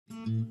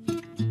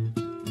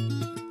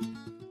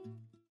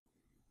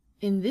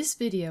In this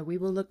video, we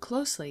will look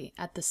closely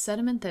at the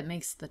sediment that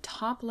makes the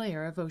top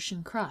layer of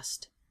ocean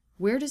crust.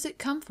 Where does it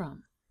come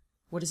from?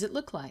 What does it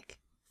look like?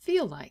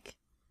 Feel like?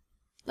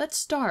 Let's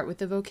start with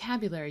the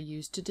vocabulary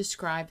used to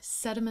describe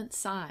sediment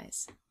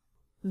size.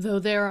 Though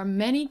there are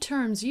many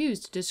terms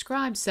used to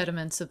describe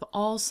sediments of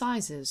all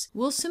sizes,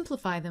 we'll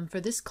simplify them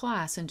for this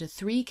class into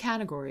three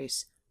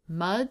categories: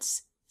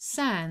 muds,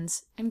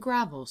 sands, and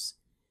gravels.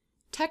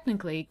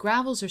 Technically,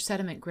 gravels are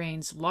sediment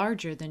grains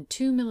larger than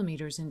 2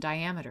 millimeters in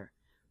diameter.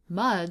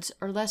 Muds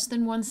are less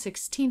than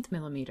 1/16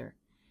 millimeter.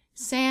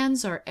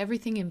 Sands are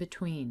everything in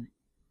between.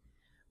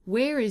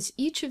 Where is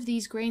each of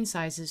these grain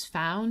sizes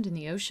found in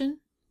the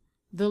ocean?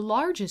 The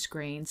largest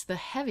grains, the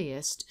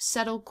heaviest,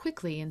 settle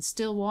quickly in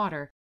still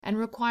water and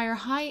require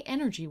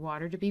high-energy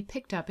water to be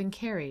picked up and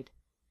carried.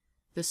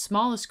 The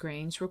smallest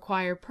grains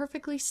require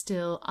perfectly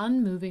still,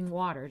 unmoving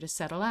water to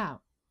settle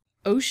out.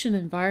 Ocean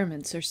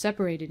environments are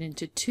separated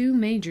into two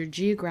major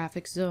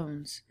geographic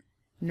zones: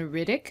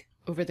 neritic,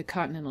 over the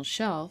continental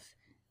shelf,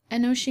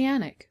 and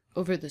oceanic,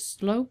 over the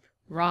slope,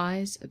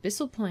 rise,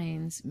 abyssal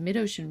plains,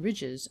 mid-ocean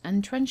ridges,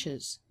 and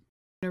trenches.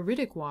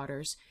 Neritic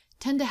waters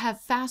tend to have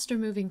faster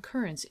moving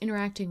currents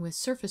interacting with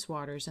surface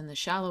waters in the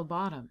shallow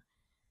bottom.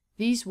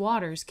 These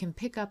waters can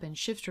pick up and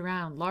shift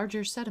around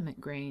larger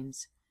sediment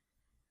grains.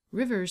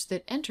 Rivers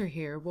that enter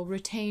here will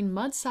retain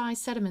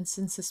mud-sized sediments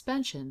in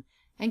suspension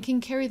and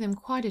can carry them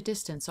quite a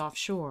distance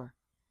offshore.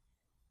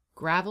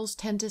 Gravels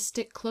tend to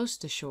stick close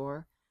to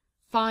shore.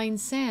 Fine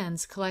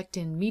sands collect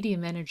in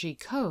medium-energy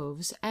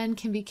coves and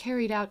can be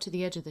carried out to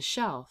the edge of the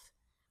shelf.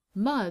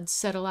 Muds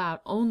settle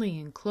out only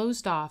in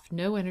closed-off,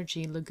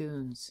 no-energy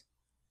lagoons.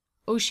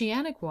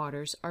 Oceanic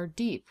waters are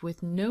deep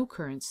with no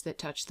currents that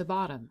touch the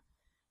bottom.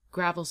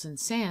 Gravels and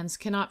sands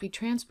cannot be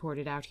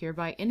transported out here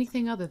by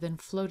anything other than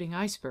floating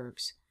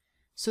icebergs,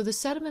 so the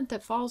sediment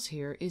that falls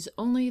here is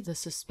only the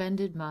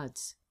suspended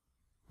muds.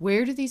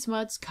 Where do these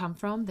muds come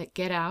from that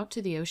get out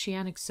to the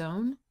oceanic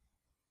zone?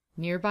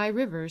 Nearby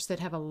rivers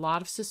that have a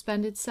lot of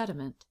suspended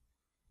sediment,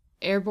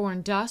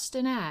 airborne dust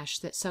and ash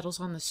that settles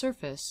on the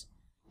surface,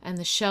 and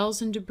the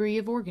shells and debris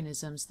of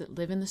organisms that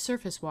live in the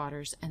surface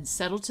waters and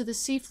settle to the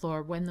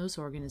seafloor when those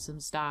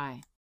organisms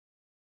die.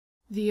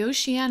 The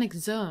oceanic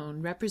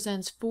zone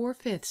represents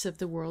 4/5 of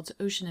the world's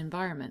ocean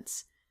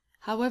environments.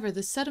 However,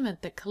 the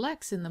sediment that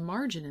collects in the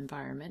margin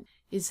environment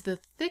is the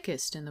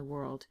thickest in the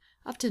world,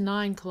 up to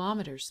 9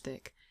 kilometers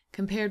thick,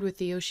 compared with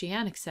the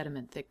oceanic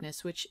sediment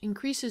thickness, which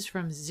increases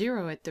from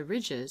 0 at the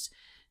ridges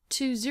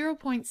to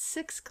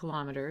 0.6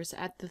 kilometers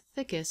at the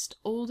thickest,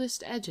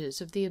 oldest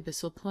edges of the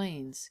abyssal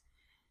plains.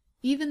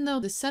 Even though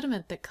the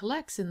sediment that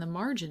collects in the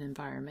margin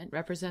environment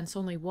represents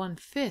only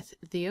 1/5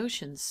 of the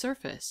ocean's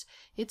surface,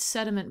 its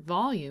sediment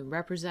volume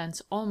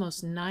represents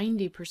almost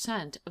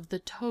 90% of the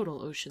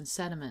total ocean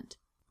sediment.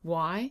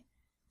 Why?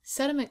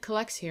 Sediment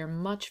collects here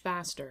much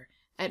faster,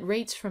 at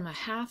rates from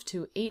 1/2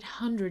 to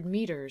 800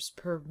 meters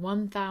per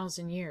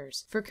 1,000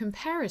 years. For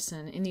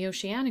comparison, in the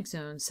oceanic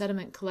zone,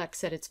 sediment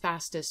collects at its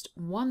fastest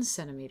 1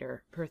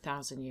 centimeter per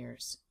 1,000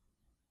 years.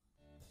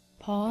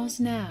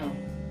 Pause now.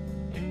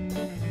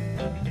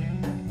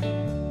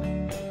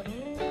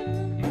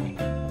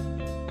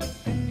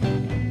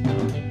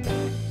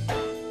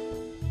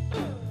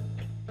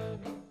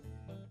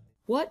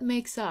 What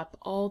makes up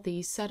all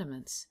these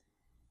sediments?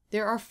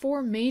 There are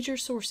 4 major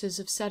sources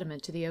of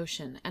sediment to the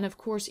ocean, and of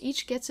course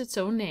each gets its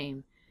own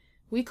name.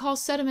 We call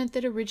sediment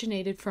that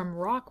originated from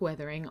rock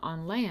weathering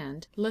on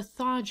land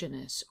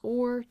lithogenous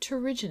or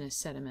terrigenous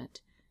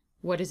sediment.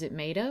 What is it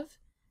made of?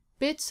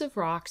 Bits of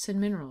rocks and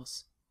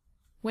minerals.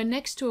 When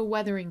next to a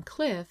weathering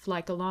cliff,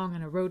 like along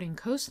an eroding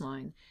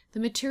coastline, the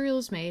material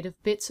is made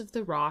of bits of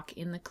the rock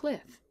in the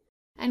cliff,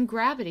 and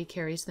gravity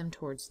carries them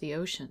towards the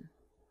ocean.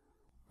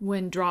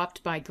 When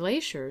dropped by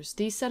glaciers,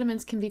 these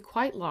sediments can be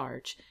quite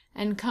large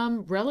and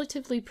come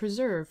relatively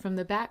preserved from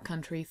the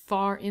backcountry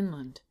far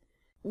inland.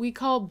 We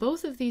call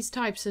both of these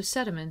types of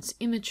sediments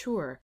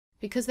immature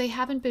because they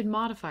haven't been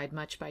modified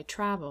much by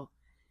travel.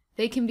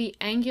 They can be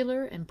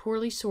angular and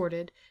poorly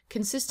sorted,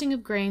 consisting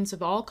of grains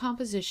of all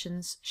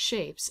compositions,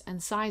 shapes,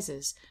 and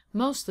sizes,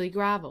 mostly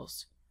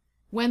gravels.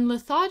 When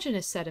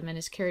lithogenous sediment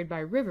is carried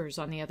by rivers,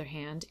 on the other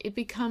hand, it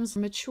becomes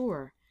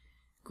mature.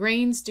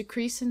 Grains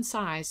decrease in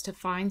size to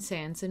fine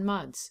sands and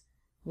muds.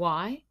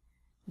 Why?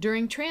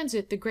 During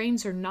transit, the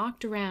grains are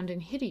knocked around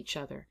and hit each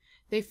other.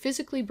 They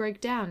physically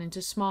break down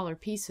into smaller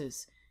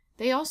pieces.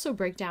 They also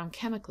break down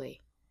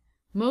chemically.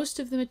 Most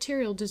of the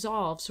material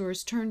dissolves or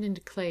is turned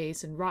into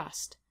clays and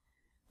rust.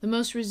 The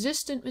most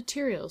resistant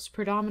materials,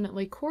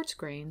 predominantly quartz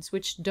grains,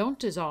 which don't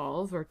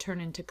dissolve or turn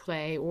into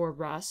clay or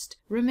rust,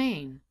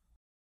 remain.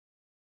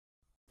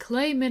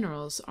 Clay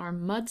minerals are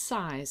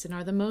mud-size and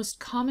are the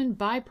most common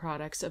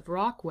byproducts of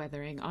rock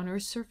weathering on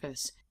Earth's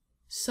surface.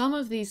 Some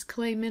of these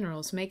clay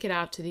minerals make it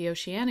out to the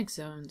oceanic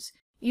zones,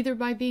 either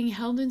by being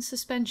held in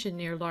suspension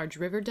near large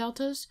river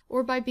deltas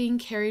or by being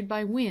carried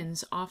by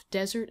winds off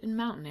desert and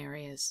mountain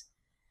areas.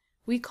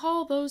 We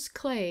call those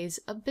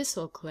clays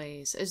abyssal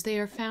clays, as they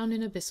are found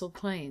in abyssal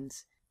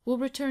plains. We'll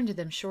return to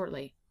them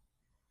shortly.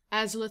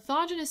 As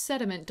lithogenous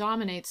sediment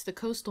dominates the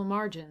coastal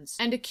margins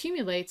and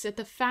accumulates at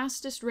the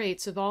fastest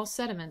rates of all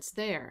sediments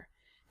there,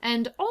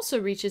 and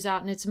also reaches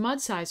out in its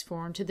mud-sized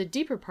form to the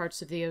deeper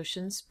parts of the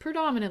oceans,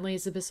 predominantly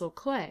as abyssal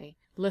clay,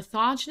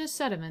 lithogenous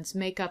sediments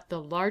make up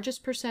the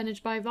largest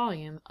percentage by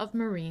volume of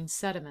marine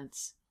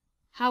sediments.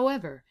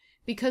 However,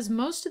 because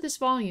most of this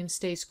volume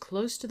stays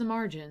close to the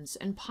margins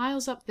and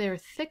piles up there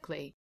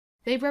thickly,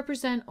 they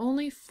represent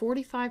only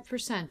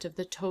 45% of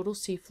the total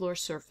seafloor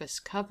surface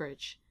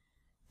coverage.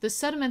 The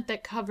sediment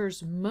that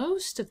covers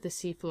most of the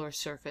seafloor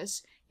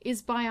surface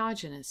is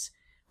biogenous,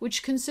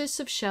 which consists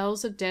of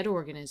shells of dead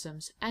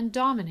organisms and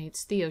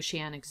dominates the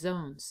oceanic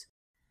zones.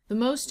 The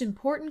most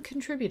important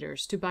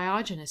contributors to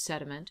biogenous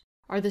sediment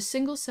are the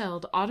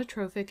single-celled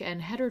autotrophic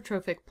and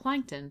heterotrophic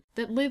plankton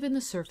that live in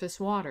the surface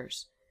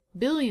waters.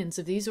 Billions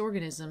of these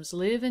organisms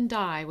live and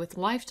die with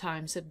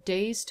lifetimes of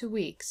days to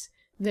weeks.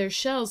 Their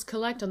shells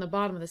collect on the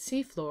bottom of the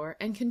seafloor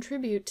and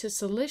contribute to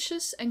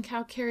siliceous and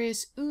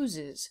calcareous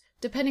oozes,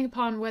 depending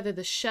upon whether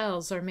the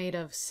shells are made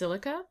of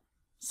silica,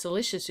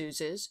 siliceous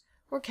oozes,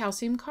 or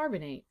calcium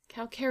carbonate,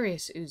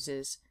 calcareous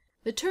oozes.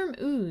 The term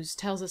ooze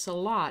tells us a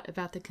lot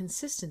about the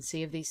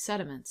consistency of these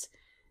sediments.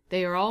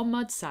 They are all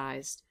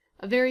mud-sized,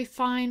 a very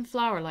fine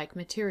flour-like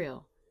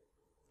material.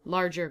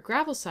 Larger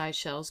gravel-sized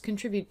shells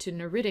contribute to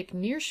neritic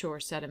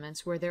nearshore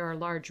sediments where there are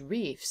large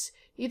reefs,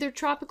 either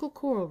tropical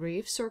coral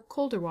reefs or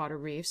colder water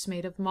reefs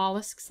made of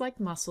mollusks like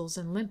mussels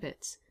and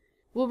limpets.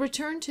 We'll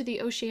return to the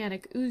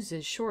oceanic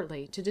oozes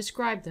shortly to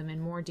describe them in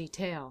more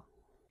detail.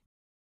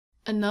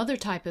 Another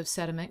type of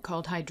sediment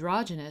called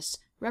hydrogenous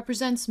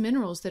represents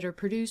minerals that are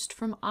produced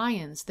from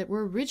ions that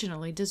were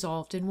originally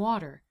dissolved in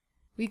water.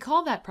 We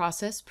call that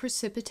process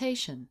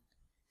precipitation.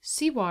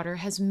 Seawater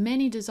has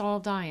many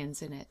dissolved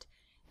ions in it,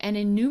 and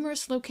in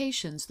numerous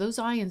locations those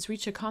ions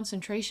reach a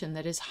concentration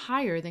that is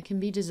higher than can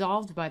be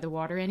dissolved by the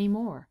water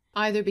anymore,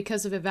 either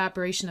because of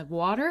evaporation of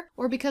water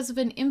or because of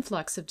an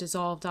influx of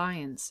dissolved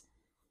ions.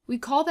 We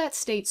call that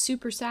state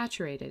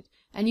supersaturated,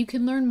 and you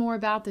can learn more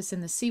about this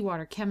in the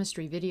seawater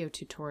chemistry video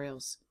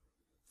tutorials.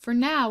 For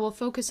now, we'll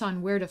focus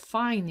on where to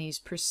find these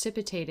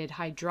precipitated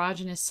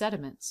hydrogenous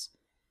sediments.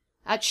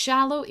 At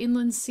shallow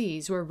inland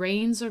seas where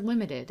rains are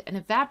limited and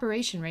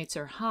evaporation rates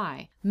are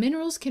high,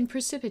 minerals can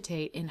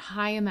precipitate in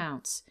high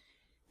amounts.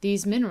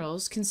 These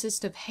minerals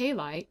consist of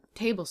halite,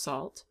 table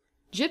salt,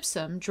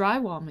 gypsum,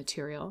 drywall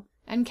material,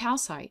 and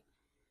calcite.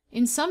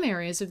 In some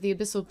areas of the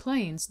abyssal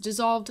plains,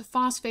 dissolved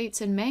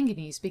phosphates and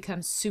manganese become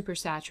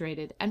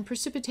supersaturated and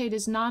precipitate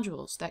as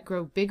nodules that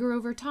grow bigger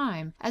over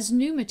time as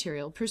new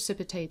material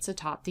precipitates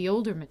atop the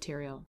older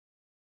material.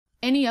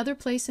 Any other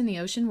place in the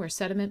ocean where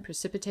sediment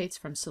precipitates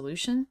from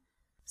solution?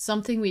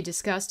 Something we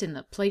discussed in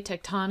the plate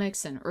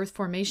tectonics and earth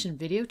formation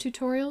video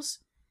tutorials?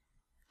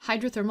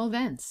 Hydrothermal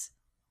vents.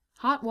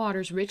 Hot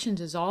waters rich in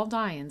dissolved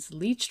ions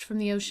leached from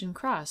the ocean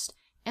crust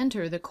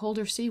enter the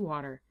colder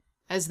seawater.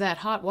 As that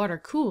hot water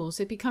cools,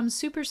 it becomes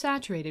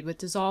supersaturated with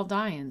dissolved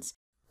ions.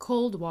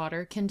 Cold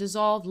water can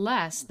dissolve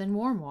less than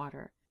warm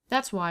water.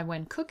 That's why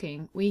when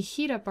cooking, we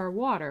heat up our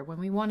water when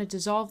we want to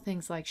dissolve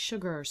things like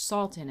sugar or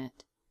salt in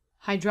it.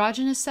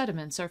 Hydrogenous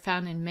sediments are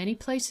found in many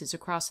places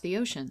across the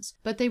oceans,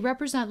 but they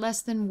represent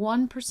less than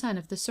 1%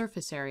 of the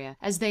surface area,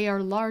 as they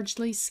are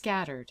largely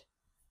scattered.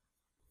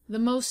 The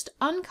most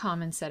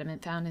uncommon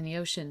sediment found in the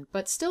ocean,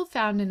 but still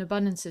found in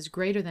abundances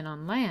greater than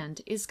on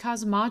land, is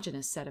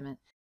cosmogenous sediment,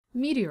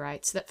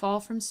 meteorites that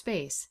fall from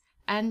space,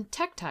 and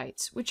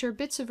tektites, which are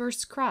bits of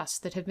Earth's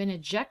crust that have been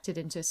ejected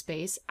into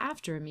space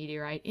after a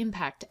meteorite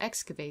impact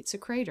excavates a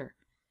crater.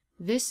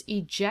 This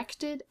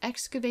ejected,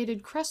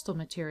 excavated crustal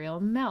material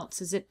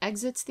melts as it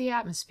exits the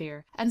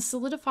atmosphere and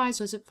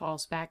solidifies as it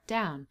falls back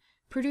down,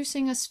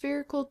 producing a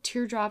spherical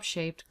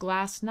teardrop-shaped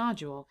glass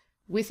nodule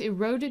with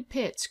eroded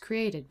pits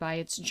created by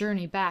its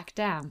journey back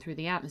down through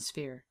the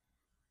atmosphere.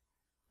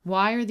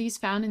 Why are these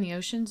found in the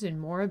oceans in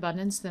more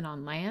abundance than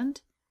on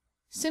land?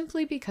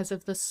 Simply because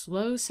of the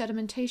slow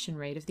sedimentation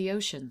rate of the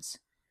oceans.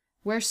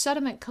 Where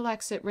sediment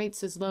collects at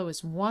rates as low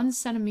as 1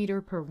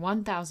 centimeter per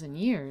 1,000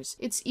 years,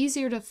 it's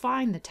easier to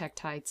find the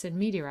tektites and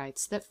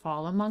meteorites that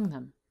fall among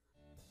them.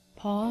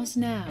 Pause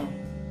now.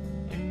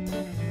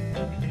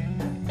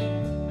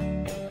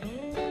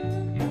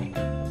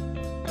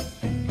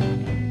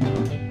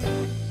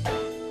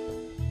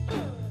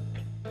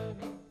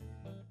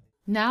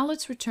 Now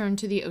let's return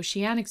to the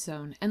oceanic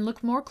zone and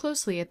look more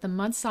closely at the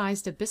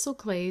mud-sized abyssal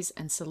clays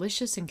and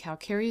siliceous and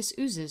calcareous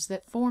oozes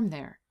that form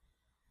there.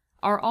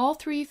 Are all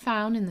three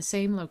found in the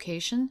same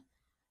location?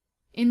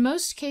 In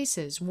most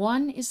cases,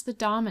 one is the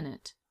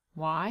dominant.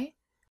 Why?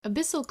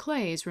 Abyssal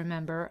clays,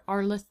 remember,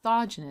 are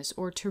lithogenous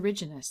or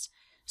terrigenous,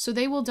 so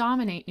they will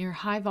dominate near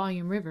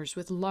high-volume rivers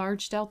with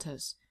large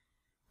deltas.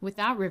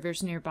 Without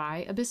rivers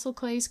nearby, abyssal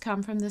clays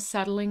come from the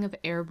settling of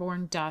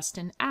airborne dust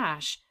and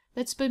ash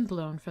that's been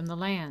blown from the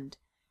land.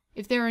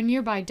 If there are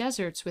nearby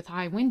deserts with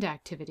high wind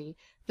activity,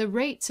 the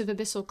rates of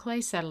abyssal clay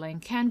settling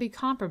can be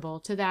comparable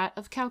to that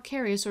of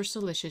calcareous or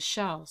siliceous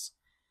shells.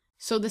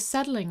 So the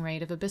settling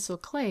rate of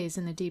abyssal clays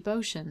in the deep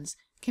oceans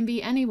can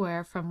be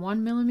anywhere from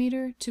 1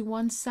 millimeter to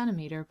 1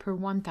 centimeter per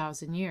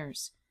 1,000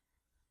 years.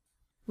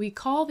 We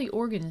call the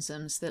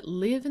organisms that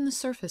live in the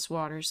surface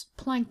waters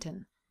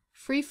plankton,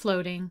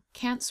 free-floating,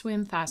 can't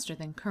swim faster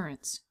than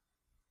currents.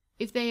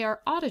 If they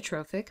are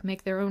autotrophic,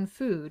 make their own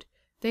food,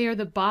 they are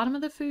the bottom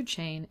of the food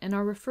chain and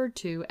are referred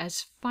to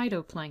as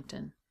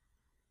phytoplankton.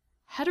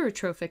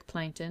 Heterotrophic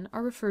plankton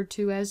are referred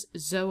to as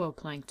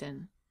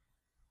zooplankton.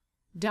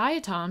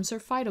 Diatoms are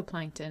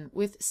phytoplankton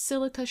with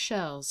silica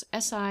shells,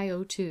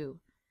 SiO2.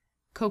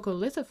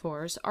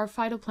 Coccolithophores are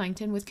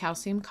phytoplankton with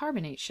calcium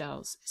carbonate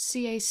shells,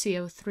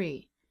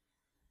 CaCO3.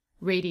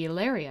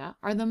 Radiolaria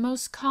are the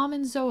most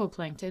common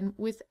zooplankton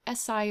with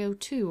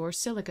SiO2 or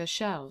silica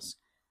shells.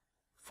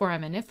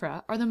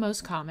 Foraminifera are the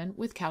most common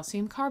with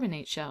calcium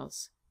carbonate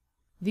shells.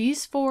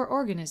 These 4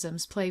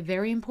 organisms play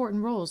very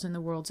important roles in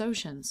the world's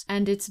oceans,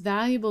 and it's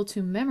valuable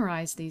to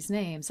memorize these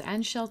names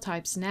and shell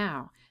types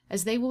now,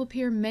 as they will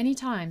appear many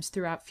times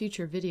throughout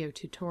future video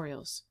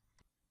tutorials.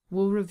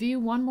 We'll review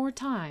one more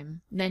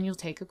time, then you'll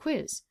take a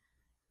quiz.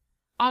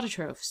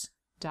 Autotrophs,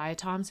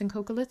 diatoms and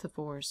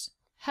coccolithophores.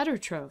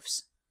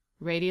 Heterotrophs,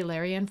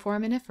 Radiolaria and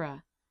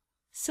Foraminifera.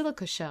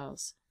 Silica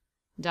shells,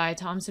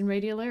 diatoms and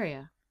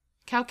Radiolaria.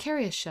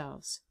 Calcareous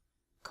shells,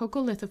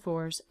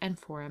 coccolithophores and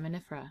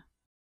Foraminifera.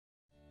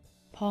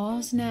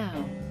 Pause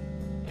now.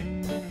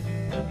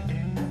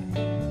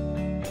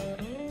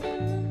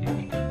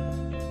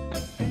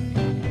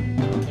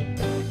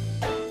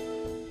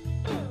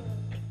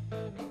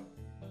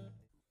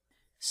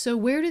 So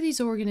where do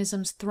these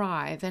organisms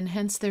thrive, and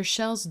hence their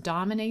shells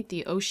dominate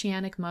the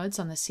oceanic muds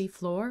on the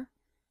seafloor?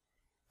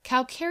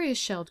 Calcareous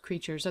shelled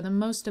creatures are the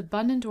most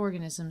abundant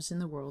organisms in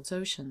the world's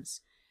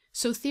oceans,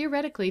 so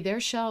theoretically their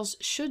shells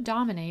should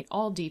dominate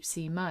all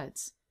deep-sea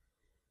muds.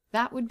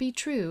 That would be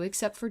true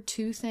except for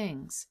 2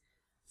 things.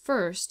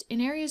 First,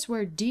 in areas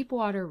where deep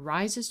water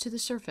rises to the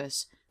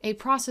surface, a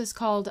process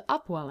called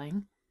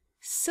upwelling,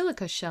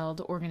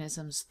 silica-shelled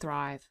organisms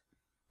thrive.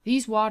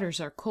 These waters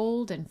are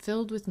cold and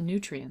filled with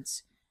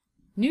nutrients.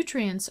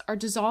 Nutrients are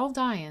dissolved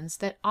ions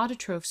that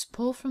autotrophs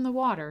pull from the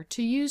water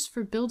to use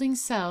for building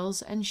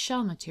cells and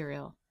shell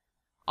material.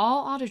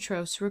 All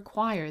autotrophs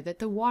require that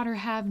the water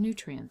have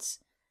nutrients.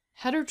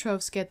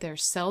 Heterotrophs get their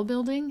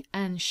cell-building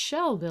and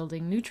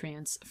shell-building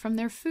nutrients from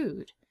their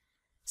food.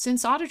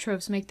 Since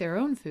autotrophs make their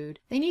own food,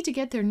 they need to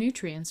get their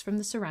nutrients from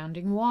the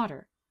surrounding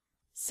water.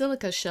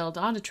 Silica-shelled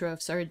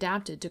autotrophs are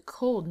adapted to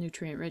cold,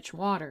 nutrient-rich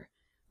water,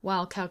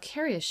 while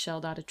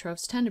calcareous-shelled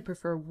autotrophs tend to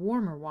prefer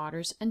warmer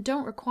waters and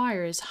don't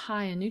require as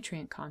high a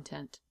nutrient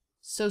content.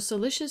 So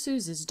siliceous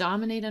oozes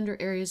dominate under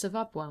areas of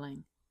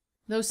upwelling,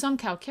 though some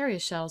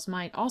calcareous shells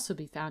might also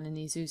be found in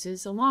these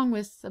oozes, along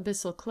with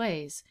abyssal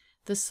clays.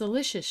 The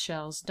siliceous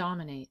shells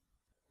dominate.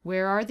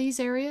 Where are these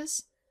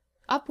areas?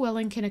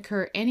 Upwelling can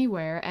occur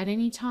anywhere at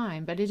any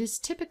time, but it is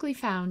typically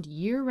found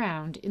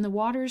year-round in the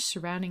waters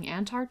surrounding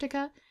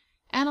Antarctica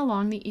and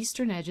along the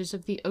eastern edges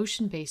of the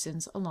ocean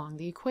basins along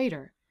the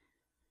equator.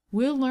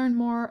 We'll learn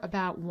more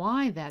about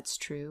why that's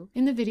true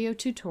in the video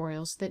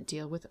tutorials that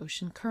deal with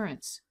ocean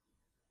currents.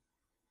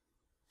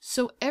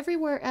 So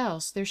everywhere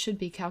else there should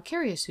be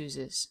calcareous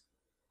oozes.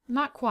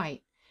 Not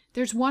quite.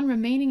 There's one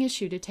remaining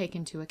issue to take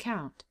into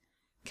account.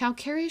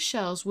 Calcareous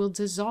shells will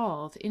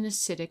dissolve in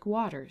acidic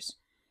waters,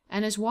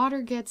 and as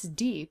water gets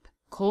deep,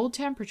 cold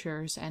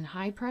temperatures and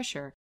high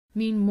pressure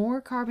mean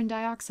more carbon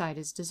dioxide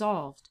is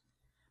dissolved.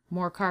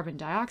 More carbon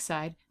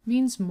dioxide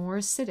means more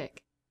acidic.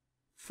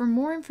 For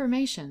more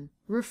information,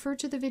 refer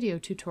to the video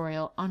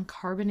tutorial on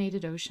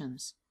carbonated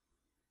oceans.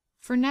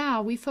 For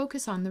now, we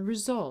focus on the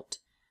result.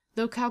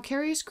 Though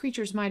calcareous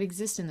creatures might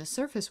exist in the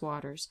surface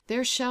waters,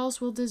 their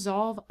shells will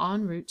dissolve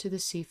en route to the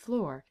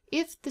seafloor,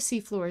 if the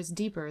seafloor is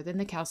deeper than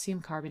the calcium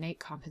carbonate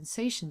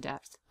compensation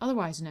depth,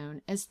 otherwise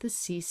known as the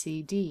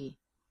CCD.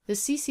 The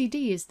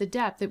CCD is the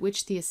depth at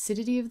which the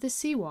acidity of the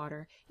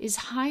seawater is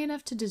high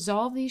enough to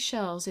dissolve these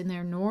shells in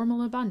their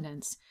normal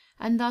abundance,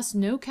 and thus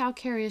no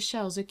calcareous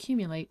shells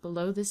accumulate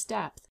below this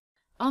depth,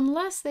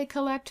 unless they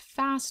collect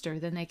faster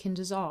than they can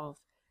dissolve.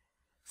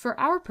 For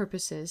our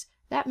purposes,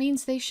 that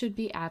means they should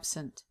be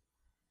absent.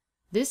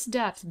 This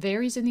depth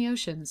varies in the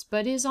oceans,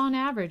 but is on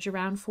average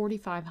around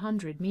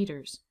 4,500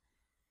 meters.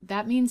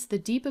 That means the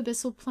deep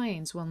abyssal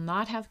plains will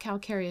not have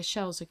calcareous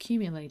shells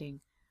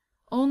accumulating.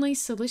 Only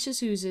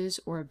siliceous oozes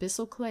or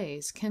abyssal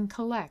clays can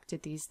collect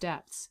at these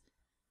depths.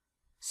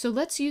 So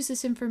let's use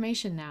this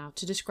information now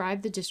to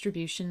describe the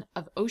distribution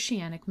of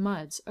oceanic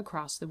muds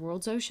across the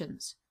world's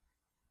oceans.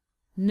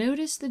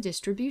 Notice the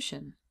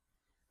distribution.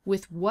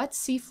 With what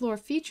seafloor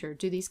feature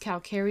do these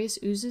calcareous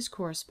oozes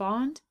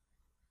correspond?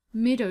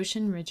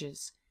 Mid-ocean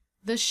ridges,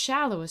 the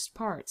shallowest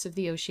parts of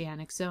the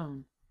oceanic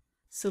zone.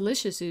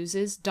 Siliceous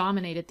oozes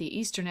dominate at the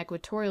eastern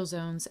equatorial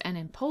zones and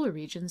in polar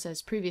regions,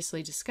 as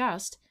previously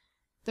discussed.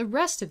 The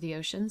rest of the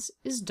oceans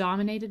is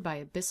dominated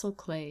by abyssal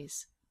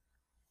clays.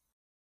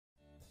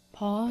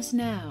 Pause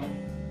now.